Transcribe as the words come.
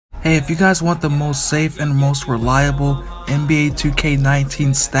Hey, if you guys want the most safe and most reliable NBA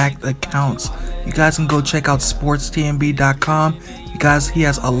 2K19 stacked accounts, you guys can go check out sportstnb.com. He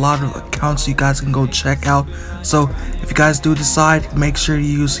has a lot of accounts you guys can go check out. So if you guys do decide, make sure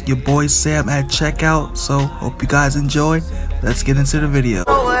you use your boy Sam at checkout. So hope you guys enjoy. Let's get into the video.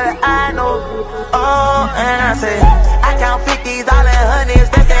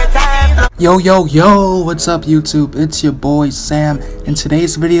 Yo, what's up YouTube? It's your boy Sam. In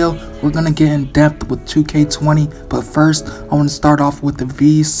today's video, we're gonna get in depth with 2K20, but first, I want to start off with the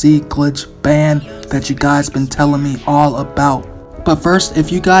VC glitch ban that you guys been telling me all about. But first,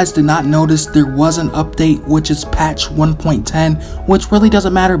 if you guys did not notice, there was an update, which is patch 1.10, which really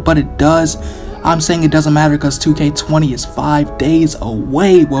doesn't matter, but it does. I'm saying it doesn't matter because 2K20 is 5 days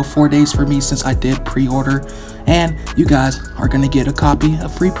away. Well, 4 days for me since I did pre-order. And you guys are going to get a copy, a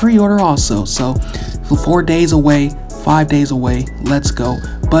free pre-order also. So, 4 days away, 5 days away, let's go.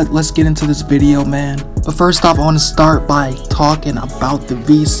 But let's get into this video, man. But first off, I want to start by talking about the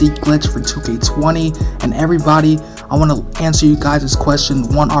VC glitch for 2K20. And everybody, I want to answer you guys' question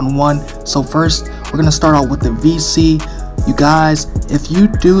one-on-one. So first, we're going to start out with the VC. You guys, if you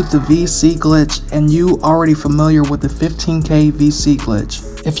do the VC glitch and you already familiar with the 15k VC glitch,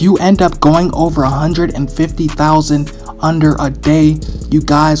 if you end up going over 150,000 under a day, you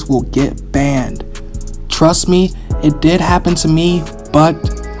guys will get banned. Trust me, it did happen to me, but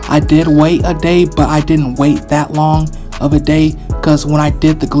I did wait a day, but I didn't wait that long of a day because when I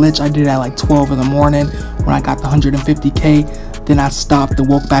did the glitch, I did it at like 12 in the morning when I got the 150k, then I stopped and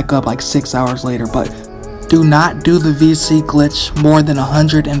woke back up like 6 hours later. But do not do the VC glitch more than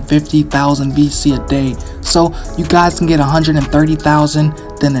 150,000 VC a day. So you guys can get 130,000,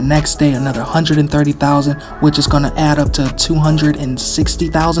 then the next day another 130,000, which is going to add up to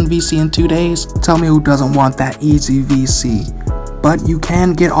 260,000 VC in 2 days. Tell me who doesn't want that easy VC. But you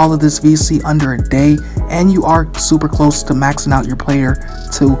can get all of this VC under a day, and you are super close to maxing out your player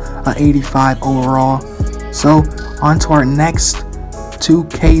to 85 overall. So on to our next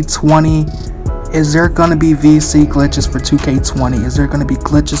 2K20. Is there going to be VC glitches for 2K20? Is there going to be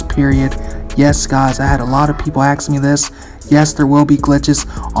glitches, period? Yes, guys, I had a lot of people ask me this. Yes, there will be glitches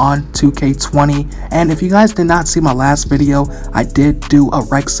on 2K20. And if you guys did not see my last video, I did do a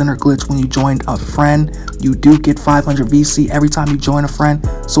rec center glitch when you joined a friend. You do get 500 VC every time you join a friend.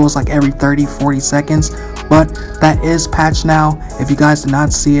 So it's like every 30-40 seconds. But that is patched now. If you guys did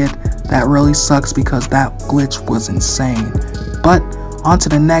not see it, that really sucks because that glitch was insane. But on to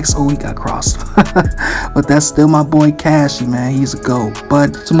the next. Oh, we got crossed. But that's still my boy Cashy, man. He's a GOAT.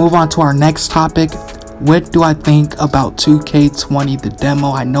 But to move on to our next topic, what do I think about 2K20, the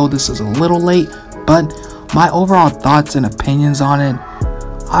demo? I know this is a little late, but my overall thoughts and opinions on it,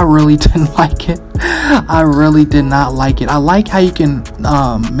 I really didn't like it. I really did not like it. I like how you can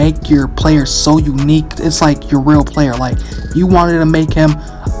make your player so unique. It's like your real player. Like, you wanted to make him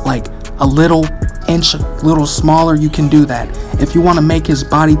like a little smaller, you can do that. If you want to make his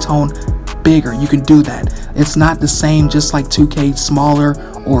body tone bigger, you can do that. It's not the same, just like 2K smaller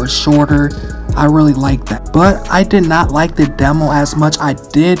or shorter. I really like that. But I did not like the demo as much. I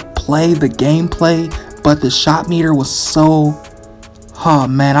did play the gameplay, but the shot meter was so, oh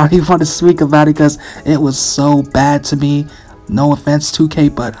man, I don't even want to speak about it because it was so bad to me. No offense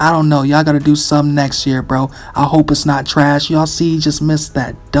 2K, but I don't know, y'all gotta do something next year, bro. I hope it's not trash. Y'all see, he just missed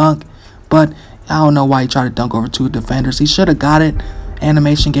that dunk, but I don't know why he tried to dunk over 2 defenders. He should have got it.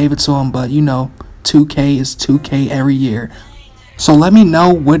 Animation gave it to him, but you know, 2K is 2K every year. So let me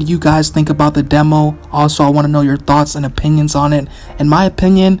know, what do you guys think about the demo? Also, I want to know your thoughts and opinions on it. In my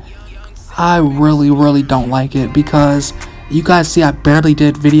opinion, I really don't like it because you guys see I barely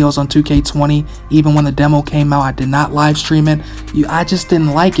did videos on 2K20. Even when the demo came out, I did not live stream it. I just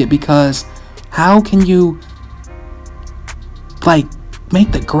didn't like it because how can you like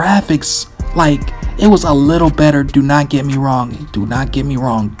make the graphics, like, it was a little better, do not get me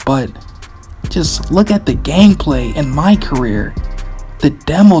wrong, but just look at the gameplay in my career. The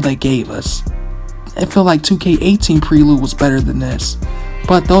demo they gave us, I feel like 2K18 Prelude was better than this.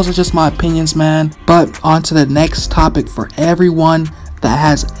 But those are just my opinions, man. But on to the next topic. For everyone that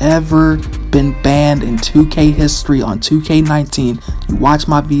has ever been banned in 2K history on 2K19, you watch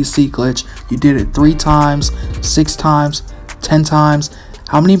my VC glitch, you did it 3 times, 6 times, 10 times.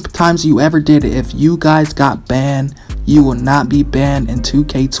 How many times you ever did it? If you guys got banned, you will not be banned in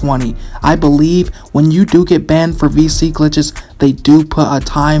 2K20. I believe when you do get banned for VC glitches, they do put a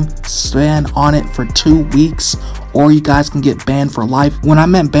time span on it for 2 weeks, or you guys can get banned for life. When I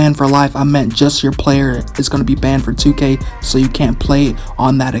meant banned for life, I meant just your player is going to be banned for 2K, so you can't play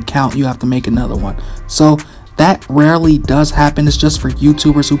on that account. You have to make another one. So that rarely does happen. It's just for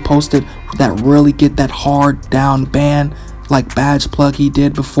YouTubers who posted that really get that hard down ban, like Badge Plug he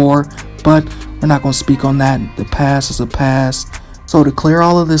did before. But we're not going to speak on that. The past is a past. So to clear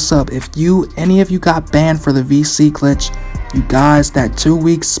all of this up, if any of you got banned for the VC glitch, you guys, that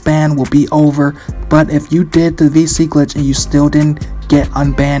 2-week span will be over. But if you did the VC glitch and you still didn't get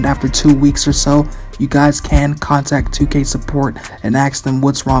unbanned after 2 weeks or so, you guys can contact 2K support and ask them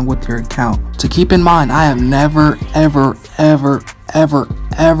what's wrong with your account. To keep in mind, I have never ever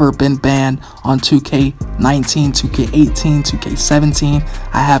been banned on 2K19, 2K18, 2K17.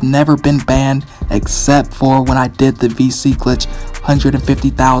 I have never been banned except for when I did the VC glitch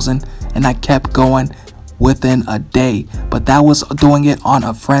 150,000 and I kept going within a day, but that was doing it on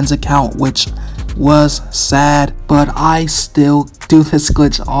a friend's account, which was sad. But I still do this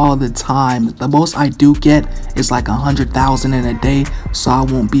glitch all the time. The most I do get is like 100,000 in a day, so I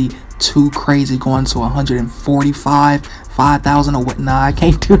won't be too crazy going to 145, 5,000 or what. Nah, I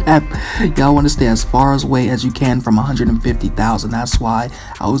can't do that. Y'all want to stay as far away as you can from 150,000. That's why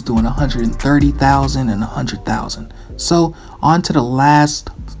I was doing 130,000 and 100,000. So on to the last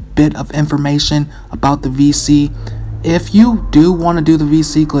bit of information about the VC. If you do want to do the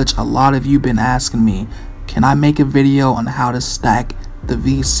VC glitch, a lot of you been asking me, can I make a video on how to stack the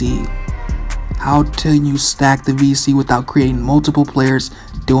VC? How can you stack the VC without creating multiple players,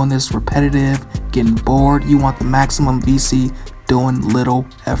 doing this repetitive, getting bored? You want the maximum VC, doing little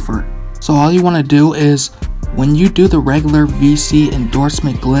effort. So all you want to do is, when you do the regular VC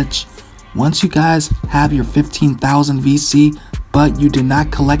endorsement glitch, once you guys have your 15,000 VC, but you did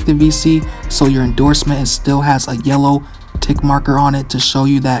not collect the VC, so your endorsement still has a yellow tick marker on it to show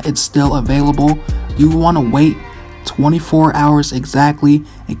you that it's still available, you want to wait 24 hours exactly.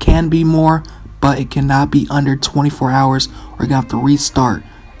 It can be more, but it cannot be under 24 hours or you're gonna have to restart.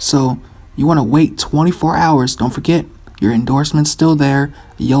 So you want to wait 24 hours. Don't forget, your endorsement's still there,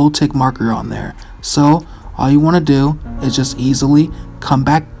 a yellow tick marker on there. So all you want to do is just easily come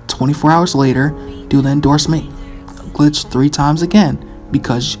back 24 hours later, do the endorsement glitch 3 times again,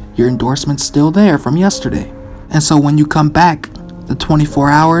 because your endorsement's still there from yesterday. And so when you come back the 24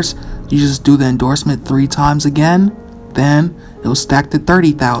 hours, you just do the endorsement 3 times again, then it'll stack to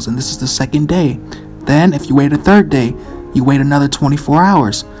 30,000. This is the second day. Then if you wait a third day, you wait another 24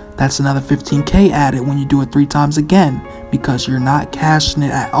 hours. That's another 15k added when you do it 3 times again, because you're not cashing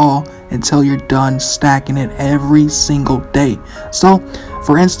it at all until you're done stacking it every single day. So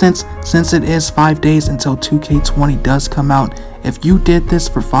for instance, since it is 5 days until 2K20 does come out, if you did this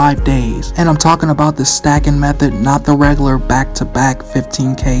for 5 days, and I'm talking about the stacking method, not the regular back-to-back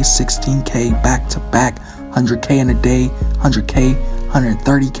 15k, 16k, back-to-back 100k in a day, 100k,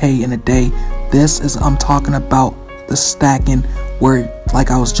 130k in a day. This is, I'm talking about the stacking where,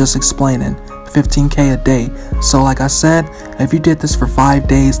 like I was just explaining, 15k a day. So like I said, if you did this for 5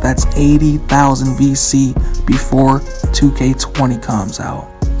 days, that's 80,000 VC before 2K20 comes out.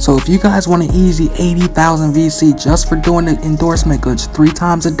 So if you guys want an easy 80,000 VC just for doing the endorsement glitch 3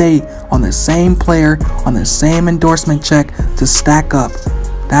 times a day on the same player, on the same endorsement check to stack up,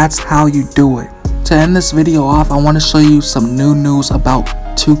 that's how you do it. To end this video off, I want to show you some new news about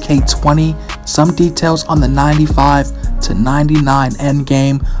 2K20, some details on the 95 to 99 end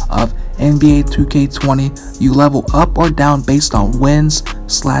game of NBA 2K20. You level up or down based on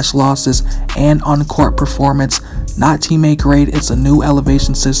wins/losses and on-court performance, not teammate grade. It's a new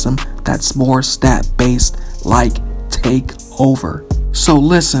elevation system that's more stat-based, like Takeover. So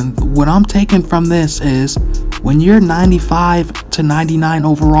listen, what I'm taking from this is, when you're 95 to 99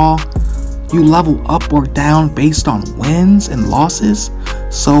 overall, you level up or down based on wins and losses.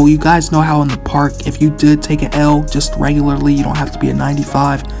 So you guys know how in the park, if you did take an L just regularly, you don't have to be a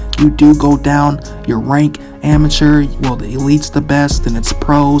 95, you do go down your rank. Amateur, well, the elite's the best, then it's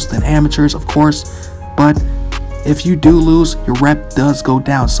pros, then amateurs, of course. But if you do lose, your rep does go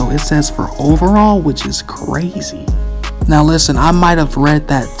down. So it says for overall, which is crazy. Now listen, I might have read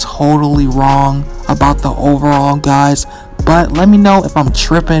that totally wrong about the overall, guys, but let me know if I'm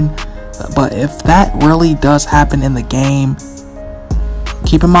tripping. But if that really does happen in the game,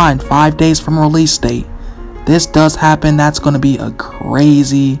 keep in mind, 5 days from release date, this does happen, that's going to be a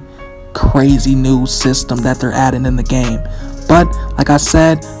crazy new system that they're adding in the game. But like I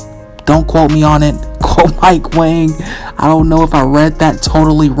said, don't quote me on it, quote Mike Wang. I don't know if I read that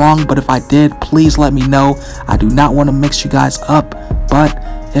totally wrong, but if I did, please let me know. I do not want to mix you guys up, but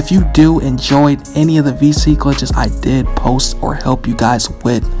if you do enjoyed any of the VC glitches I did post or help you guys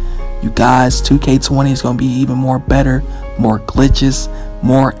with, you guys, 2K20 is going to be even more better, more glitches,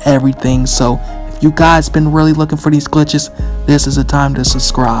 more everything. So if you guys been really looking for these glitches, this is the time to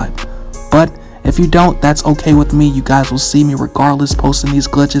subscribe. But If you don't, that's okay with me. You guys will see me regardless posting these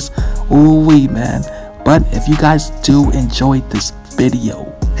glitches. Ooh-wee, man. But if you guys do enjoy this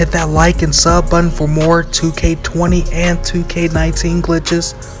video, hit that like and sub button for more 2K20 and 2K19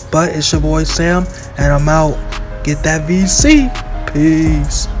 glitches. But it's your boy Sam, and I'm out. Get that VC.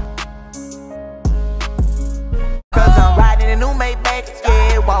 Peace.